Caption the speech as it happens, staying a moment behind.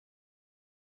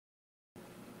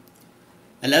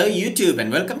Hello YouTube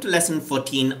and welcome to lesson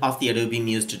 14 of the Adobe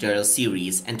Muse tutorial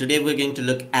series, and today we're going to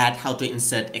look at how to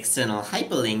insert external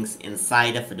hyperlinks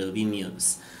inside of Adobe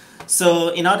Muse. So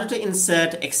in order to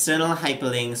insert external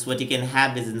hyperlinks, what you can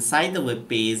have is inside the web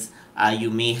page, you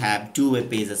may have two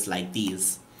web pages like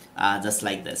these, just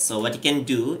like this. So what you can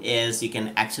do is you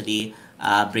can actually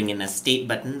bring in a state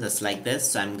button just like this.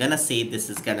 So I'm gonna say this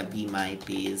is gonna be my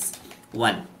page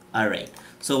 1. Alright,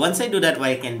 so once I do that, what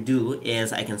I can do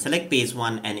is I can select page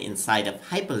 1, and inside of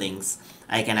hyperlinks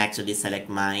I can actually select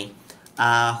my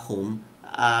home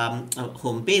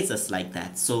page just like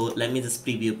that. So let me just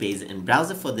preview page in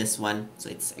browser for this one. So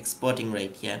it's exporting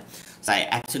right here. So I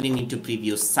actually need to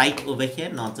preview site over here,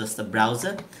 not just the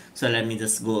browser. So let me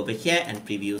just go over here and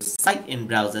preview site in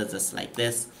browser just like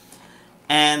this.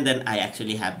 And then I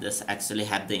actually have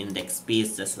the index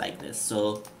page just like this.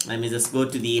 So let me just go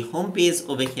to the home page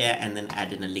over here and then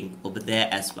add in a link over there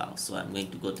as well. So I'm going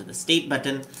to go to the state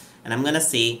button and I'm gonna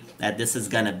say that this is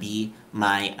gonna be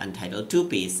my untitled 2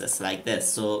 page just like this.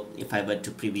 So if I were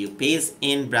to preview page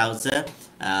in browser,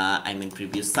 I'm in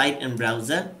preview site in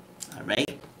browser. All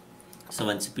right. So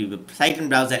once you preview site in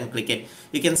browser and click it,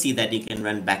 you can see that you can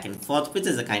run back and forth, which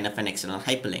is a kind of an external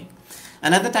hyperlink.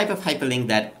 Another type of hyperlink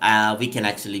that we can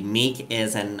actually make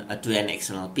is to an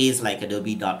external page like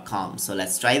adobe.com. So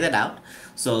let's try that out.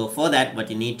 So for that, what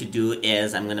you need to do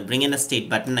is I'm going to bring in a state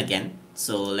button again.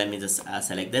 So let me just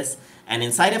select this. And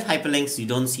inside of hyperlinks, you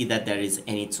don't see that there is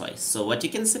any choice. So what you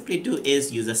can simply do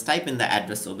is you just type in the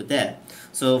address over there.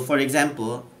 So for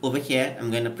example, over here,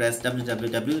 I'm going to press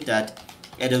www.adobe.com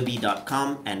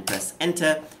and press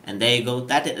enter, and there you go.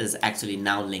 That is actually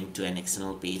now linked to an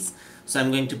external page. So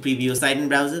I'm going to preview site in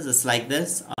browser just like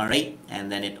this. All right,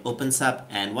 and then it opens up,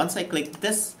 and once I click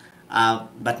this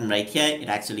button right here, it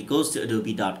actually goes to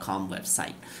adobe.com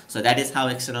website. So that is how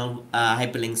external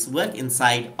hyperlinks work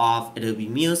inside of Adobe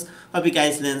Muse. Hope you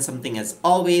guys learned something as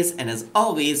always, and as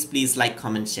always, please like,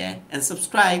 comment, share, and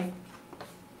subscribe.